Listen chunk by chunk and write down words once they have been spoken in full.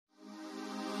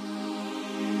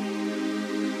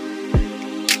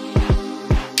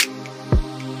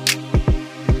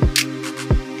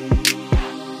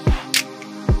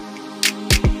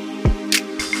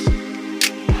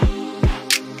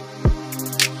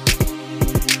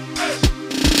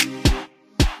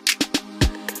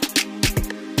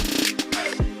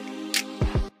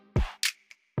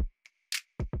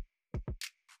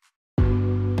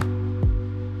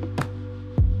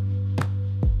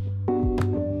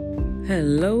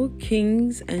Hello,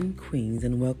 kings and queens,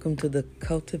 and welcome to the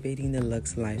Cultivating the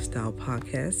Luxe Lifestyle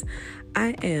podcast.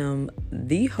 I am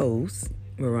the host,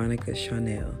 Veronica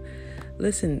Charnel.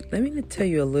 Listen, let me tell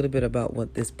you a little bit about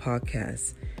what this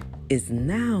podcast is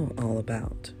now all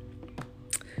about.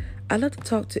 I love to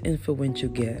talk to influential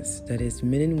guests, that is,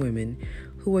 men and women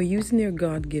who are using their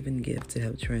God-given gift to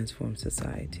help transform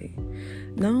society.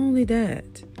 Not only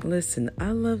that, listen,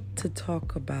 I love to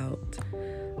talk about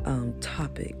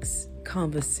topics,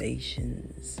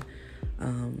 conversations,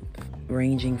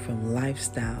 ranging from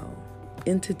lifestyle,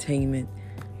 entertainment,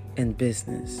 and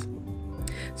business.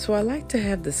 So I like to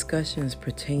have discussions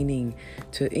pertaining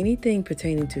to anything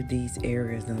pertaining to these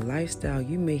areas. In lifestyle,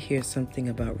 you may hear something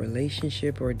about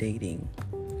relationship or dating,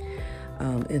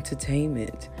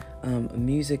 entertainment,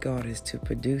 music artists to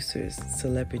producers,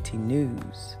 celebrity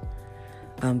news,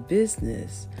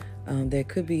 business. There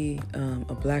could be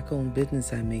a Black-owned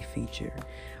business I may feature,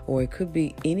 or it could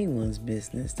be anyone's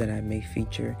business that I may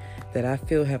feature that I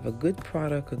feel have a good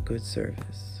product or good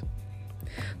service.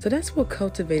 So that's what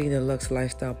Cultivating the Luxe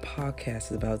Lifestyle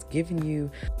podcast is about. It's giving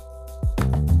you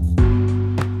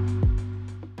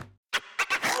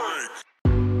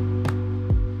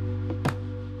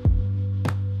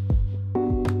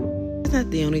It's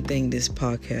not the only thing this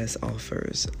podcast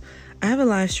offers. I have a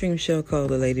live stream show called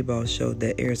The Lady Boss Show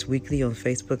that airs weekly on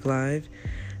Facebook Live,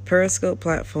 Periscope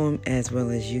platform, as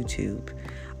well as YouTube.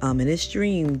 And it's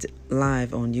streamed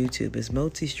live on YouTube. It's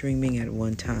multi-streaming at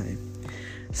one time.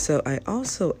 So I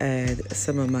also add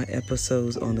some of my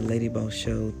episodes on The Lady Boss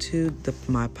Show to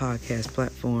my podcast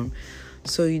platform.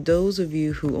 So those of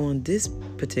you who on this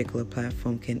particular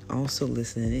platform can also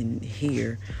listen and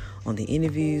hear on the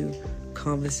interview,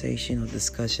 conversation, or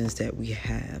discussions that we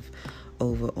have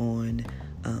over on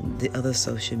the other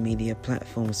social media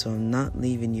platforms, so I'm not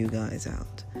leaving you guys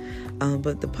out.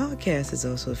 But the podcast is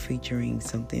also featuring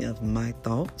something of my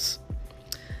thoughts.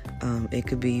 It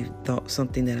could be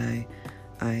something that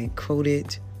I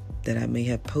quoted that I may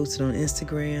have posted on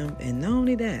Instagram, and not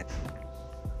only that,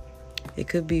 it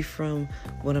could be from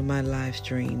one of my live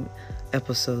stream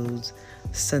episodes,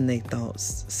 Sunday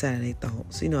Thoughts, Saturday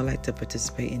Thoughts. I like to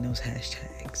participate in those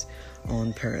hashtags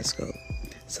on Periscope.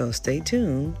 So stay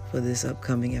tuned for this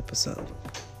upcoming episode.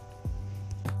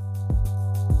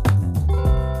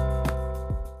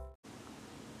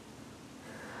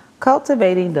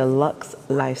 Cultivating the Luxe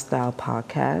Lifestyle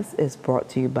podcast is brought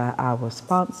to you by our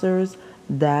sponsors,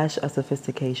 Dash a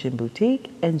Sophistication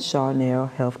Boutique and Charnel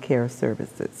Healthcare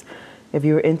Services. If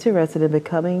you're interested in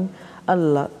becoming a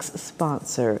Luxe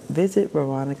sponsor, visit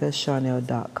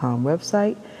veronicacharnel.com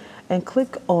website and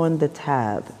click on the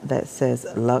tab that says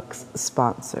Luxe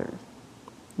Sponsor.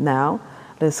 Now,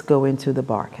 let's go into the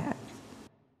barcast.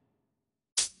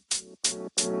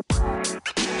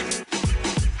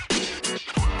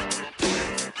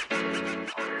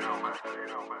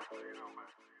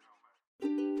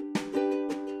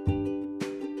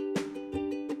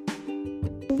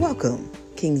 Welcome,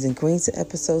 kings and queens, to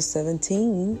episode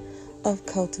 17 of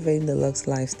Cultivating the Luxe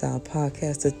Lifestyle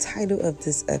podcast. The title of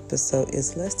this episode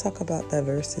is Let's Talk About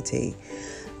Diversity.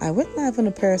 I went live on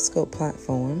the Periscope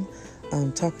platform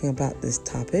talking about this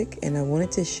topic, and I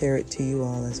wanted to share it to you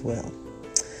all as well.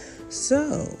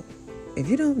 So, if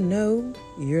you don't know,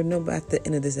 you'll know at the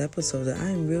end of this episode that I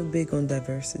am real big on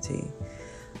diversity.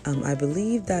 I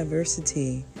believe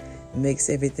diversity makes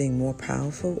everything more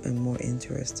powerful and more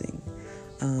interesting.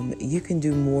 You can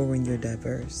do more when you're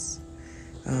diverse.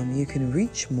 You can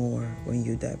reach more when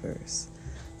you're diverse.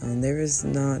 There is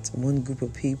not one group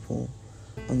of people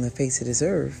on the face of this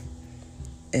earth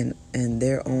and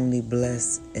they're only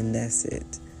blessed and that's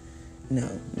it. No,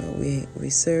 we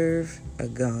serve a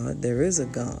God. There is a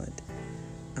God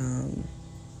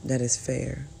that is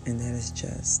fair and that is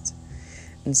just.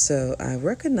 And so I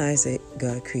recognize that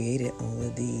God created all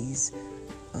of these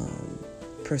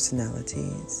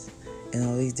personalities and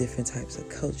all these different types of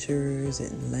cultures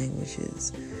and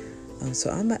languages. So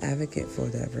I'm an advocate for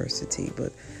diversity,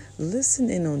 but listen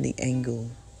in on the angle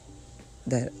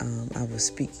that I was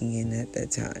speaking in at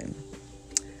that time.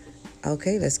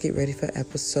 Okay, let's get ready for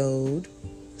episode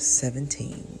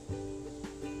 17.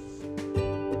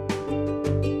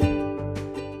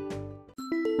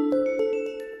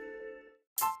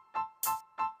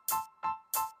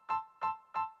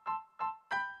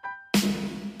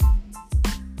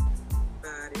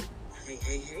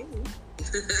 Hey.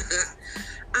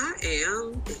 I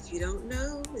am, if you don't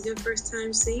know, it's your first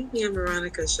time seeing me, I'm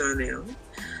Veronica Charnel.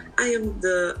 I am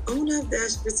the owner of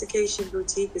Dash Sophistication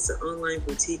Boutique. It's an online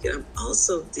boutique, and I'm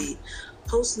also the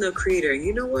host and a creator. And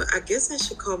you know what? I guess I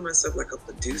should call myself like a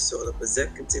producer or the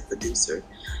executive producer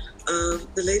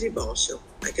The Lady Ball Show.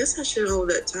 I guess I should hold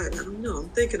that title. I don't know. I'm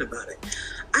thinking about it.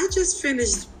 I just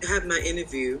finished having my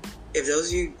interview. If those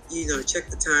of you, check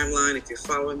the timeline. If you're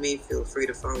following me, feel free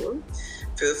to follow.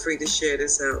 Feel free to share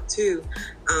this out too.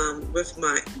 With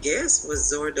my guest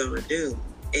was Zordona Doom.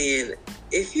 And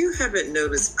if you haven't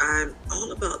noticed, I'm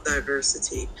all about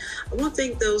diversity. I want to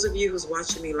thank those of you who's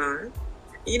watching me live.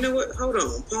 You know what? Hold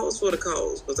on. Pause for the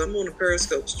calls because I'm on the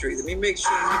Periscope street. Let me make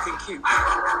sure you can cue.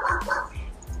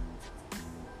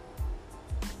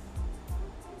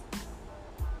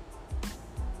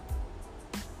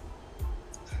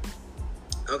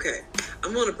 Okay,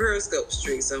 I'm on a Periscope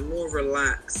street, so I'm more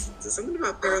relaxed. So something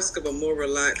about Periscope, I'm more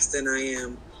relaxed than I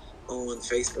am on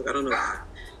Facebook. I don't know why.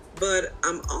 But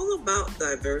I'm all about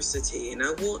diversity, and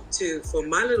I want to, for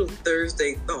my little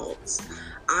Thursday thoughts,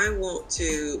 I want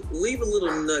to leave a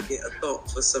little nugget of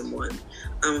thought for someone.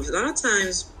 A lot of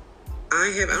times,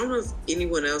 I don't know if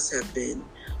anyone else have been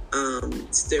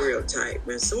stereotyped.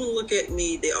 When someone look at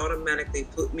me, they automatically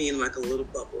put me in like a little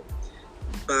bubble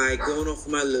by going off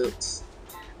my looks,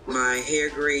 my hair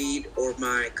grade, or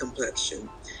my complexion.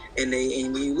 And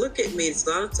you look at me, it's a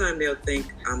lot of time they'll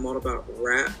think I'm all about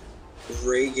rap,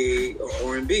 reggae, or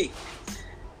R&B.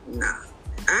 Nah.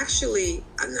 Actually,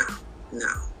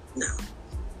 no.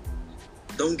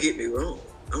 Don't get me wrong.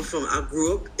 I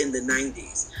grew up in the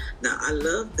 90s. Now, I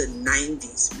love the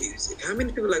 90s music. How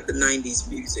many people like the 90s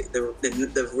music?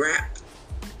 The rap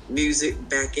music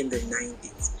back in the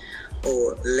 90s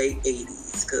or late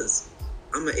 80s, because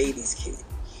I'm an 80s kid.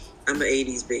 I'm an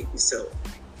 80s baby, so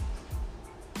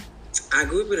I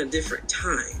grew up in a different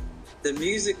time. The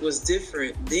music was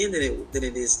different then than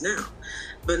it is now.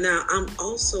 But now I'm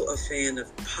also a fan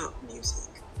of pop music.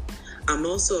 I'm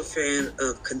also a fan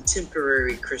of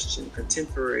contemporary Christian,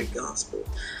 contemporary gospel.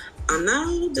 I'm not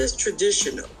all just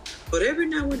traditional, but every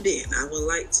now and then I would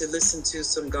like to listen to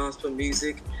some gospel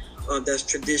music that's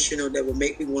traditional, that will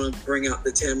make me want to bring out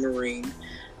the tambourine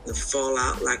and fall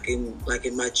out like in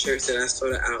my church that I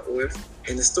started out with,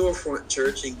 in the storefront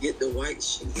church, and get the white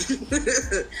sheet.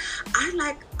 I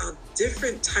like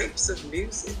different types of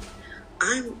music.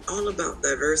 I'm all about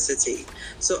diversity.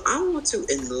 So I want to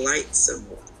enlighten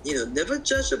someone. Never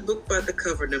judge a book by the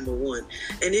cover, number one.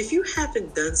 And if you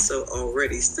haven't done so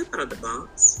already, step out of the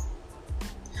box.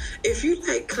 If you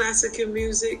like classical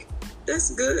music,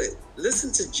 that's good.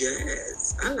 Listen to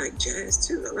jazz. I like jazz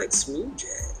too. I like smooth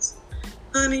jazz.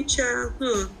 Honey child,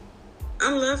 I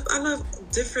love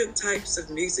different types of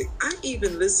music. I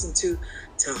even listen to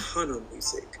Tejano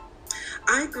music.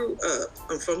 I'm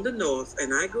from the North,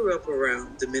 and I grew up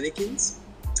around Dominicans,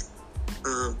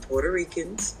 Puerto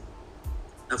Ricans,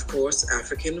 of course,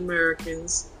 African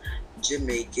Americans,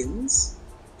 Jamaicans,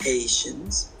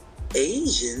 Haitians,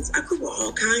 Asians. I grew up with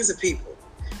all kinds of people,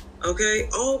 okay?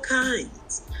 All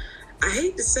kinds. I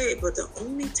hate to say it, but the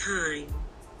only time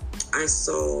I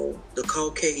saw the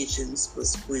Caucasians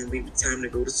was when we were time to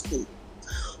go to school,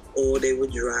 or they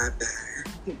would drive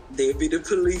by. They'd be the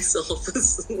police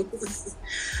officers.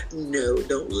 No,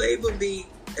 don't label me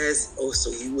as,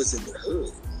 so you was in the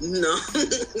hood. No.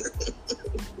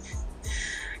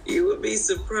 You would be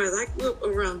surprised. I grew up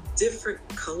around different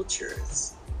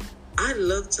cultures. I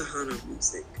love Tejano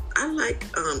music.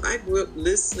 I grew up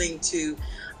listening to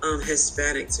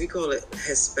Hispanics. We call it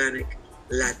Hispanic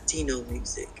Latino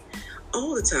music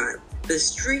all the time. The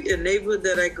street and neighborhood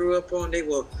that I grew up on, they'd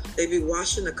be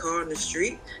washing the car in the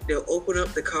street. They'll open up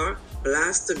the car,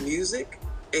 blast the music,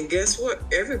 and guess what?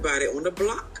 Everybody on the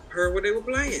block heard what they were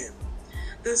playing.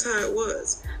 That's how it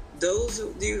was. Those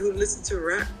of you who listen to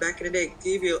rap back in the day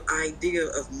give you an idea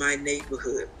of my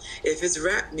neighborhood. If it's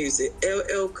rap music,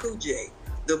 LL Cool J,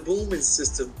 the booming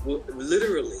system would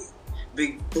literally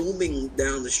be booming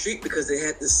down the street because they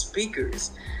had the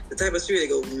speakers. The type of street they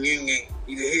go, yang, yang.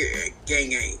 You can hear it, gang,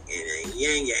 gang, and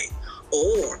yang, yang.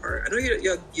 Or, I know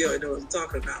y'all know what I'm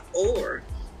talking about. Or,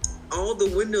 all the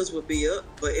windows would be up,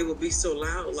 but it would be so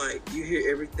loud, like you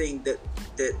hear everything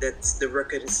that's the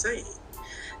record is saying.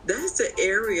 That's the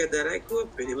area that I grew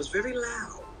up in. It was very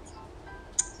loud.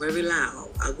 Very loud.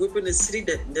 I grew up in a city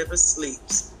that never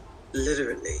sleeps,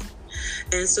 literally.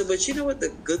 And so, but you know what the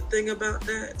good thing about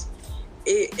that?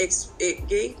 It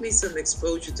gave me some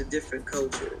exposure to different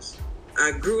cultures.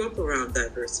 I grew up around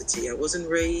diversity. I wasn't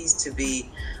raised to be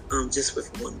just with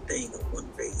one thing or one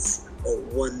race or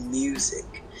one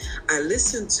music. I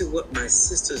listened to what my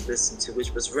sisters listened to,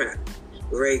 which was rap,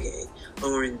 reggae,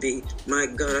 R&B. My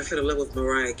God, I fell in love with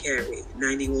Mariah Carey,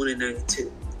 91 and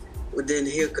 92. But then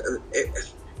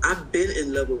I've been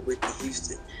in love with Whitney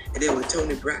Houston. And then when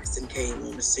Toni Braxton came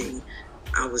on the scene,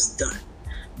 I was done.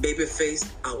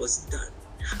 Babyface, I was done.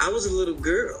 I was a little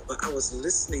girl, but I was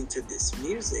listening to this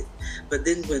music. But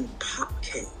then when pop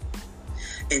came,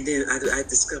 and then I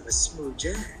discovered smooth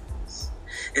jazz,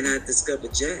 and I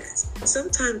discovered jazz.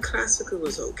 Sometimes classical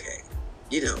was okay,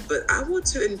 but I want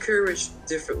to encourage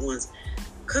different ones.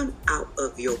 Come out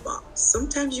of your box.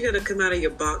 Sometimes you got to come out of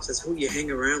your box as who you hang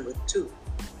around with too.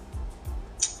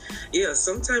 Yeah,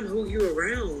 sometimes who you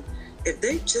around, if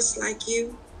they just like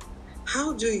you,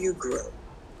 how do you grow?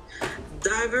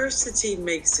 Diversity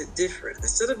makes it different.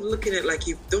 Instead of looking at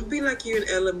don't be like you're in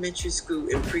elementary school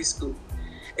and preschool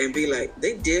and be like,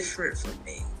 they different from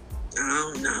me.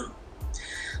 I don't know.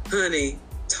 Honey,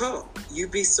 talk.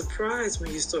 You'd be surprised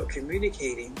when you start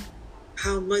communicating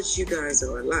how much you guys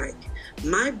are alike.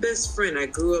 My best friend I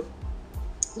grew up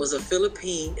was a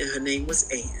Philippine, and her name was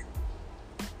Anne.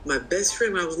 My best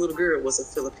friend when I was a little girl was a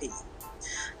Philippine.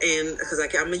 And because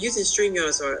I'm using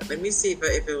StreamYard, so let me see if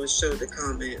it will show the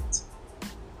comment.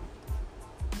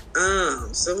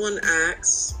 Someone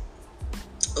asks,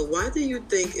 why do you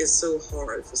think it's so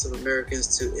hard for some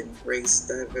Americans to embrace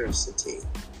diversity?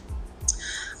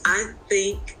 I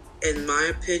think, in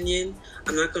my opinion,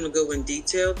 I'm not going to go in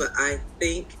detail, but I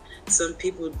think some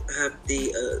people have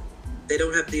they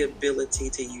don't have the ability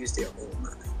to use their own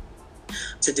mind,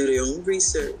 to do their own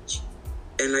research.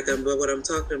 And what I'm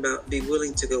talking about, be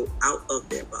willing to go out of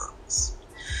their box,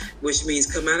 which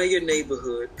means come out of your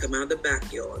neighborhood, come out of the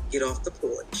backyard, get off the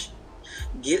porch,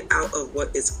 get out of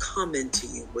what is common to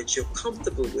you, what you're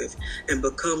comfortable with, and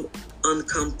become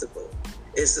uncomfortable.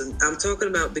 I'm talking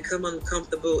about become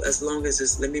uncomfortable as long as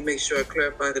it's, let me make sure I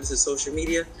clarify that this is social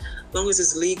media, as long as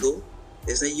it's legal.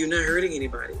 You're not hurting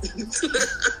anybody.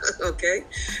 Okay?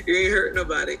 You ain't hurting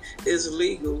nobody. It's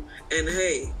legal. And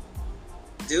hey,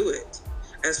 do it.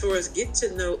 As far as get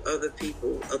to know other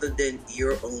people other than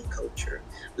your own culture.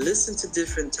 Listen to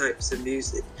different types of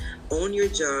music. On your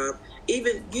job,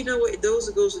 even, those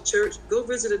who goes to church, go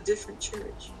visit a different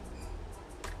church.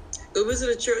 Go visit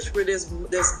a church where there's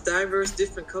diverse,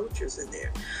 different cultures in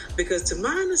there. Because to my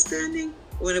understanding,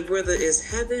 whether it's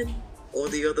heaven or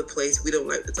the other place we don't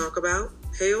like to talk about,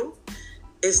 hell,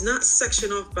 it's not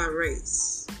sectioned off by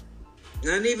race.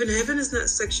 Not even heaven is not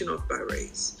sectioned off by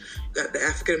race. You got the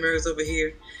African Americans over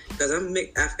here, because I'm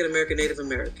African American, Native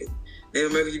American.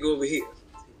 Native American, you go over here.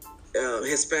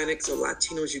 Hispanics or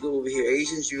Latinos, you go over here.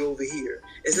 Asians, you go over here.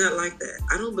 It's not like that.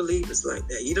 I don't believe it's like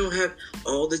that. You don't have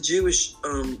all the Jewish,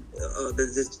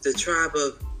 the tribe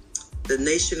of the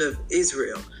nation of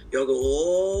Israel. Y'all go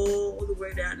all the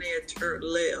way down there, turn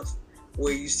left,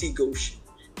 where you see Goshen.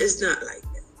 It's not like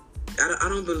that. I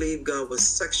don't believe God was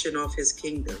sectioned off his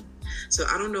kingdom. So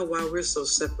I don't know why we're so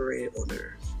separated on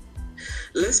earth.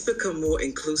 Let's become more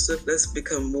inclusive. Let's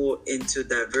become more into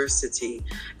diversity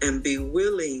and be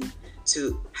willing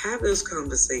to have those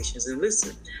conversations and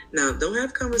listen. Now, don't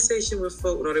have conversation with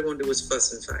folk when all they want to do is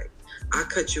fuss and fight. I'll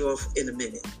cut you off in a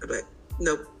minute. I'm like,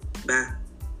 nope, bye. I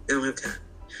don't have time.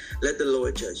 Let the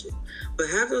Lord judge it. But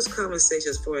have those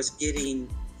conversations as far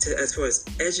as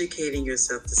educating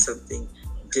yourself to something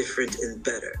different and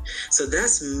better. So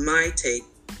that's my take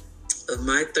of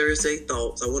my Thursday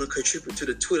thoughts. I want to contribute to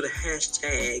the Twitter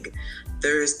hashtag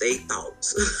Thursday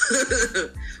Thoughts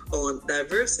on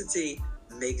diversity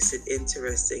makes it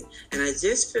interesting. And I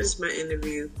just finished my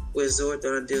interview with Zora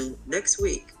Dondoon next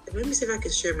week. Let me see if I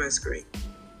can share my screen.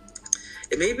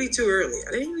 It may be too early.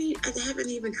 I haven't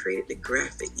even created the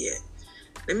graphic yet.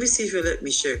 Let me see if it'll let me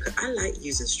share, because I like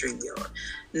using StreamYard.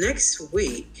 Next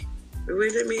week,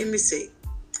 let me see.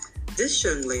 This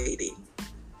young lady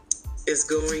is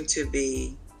going to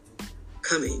be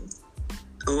coming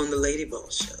on the Lady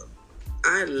Boss Show.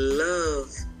 I love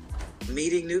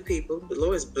meeting new people. The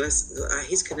Lord is blessed.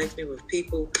 He's connecting with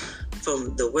people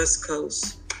from the West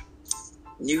Coast,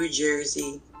 New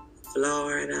Jersey,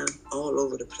 Florida, all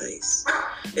over the place.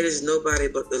 It is nobody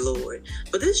but the Lord.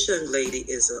 But this young lady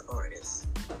is an artist.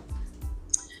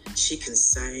 She can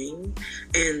sing.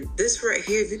 And this right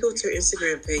here, if you go to her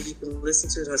Instagram page, you can listen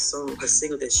to her song, her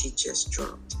single that she just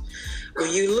dropped.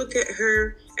 When you look at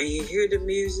her and you hear the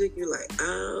music, you're like,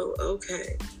 oh,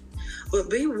 okay. But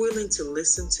be willing to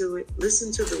listen to it.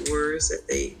 Listen to the words that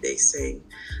they sing,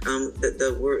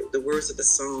 the words of the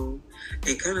song,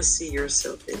 and kind of see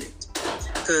yourself in it.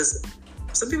 Because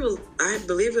some people, I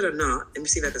believe it or not, let me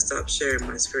see if I can stop sharing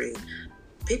my screen.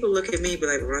 People look at me and be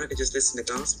like, Veronica, just listen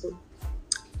to gospel.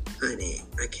 Honey,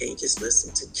 I can't just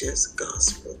listen to just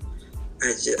gospel.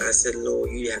 I said,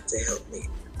 Lord, you have to help me.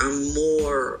 I'm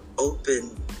more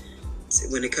open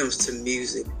when it comes to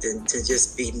music than to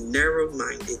just be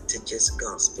narrow-minded to just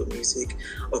gospel music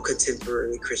or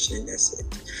contemporary Christian, and that's it.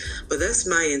 But that's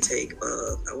my intake.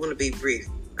 I want to be brief.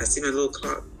 I see my little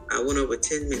clock. I went over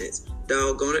 10 minutes.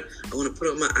 Doggone it. I want to put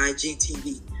on my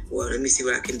IGTV. Well, let me see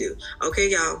what I can do. Okay,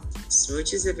 y'all.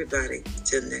 Smooches, everybody.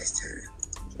 Till next time.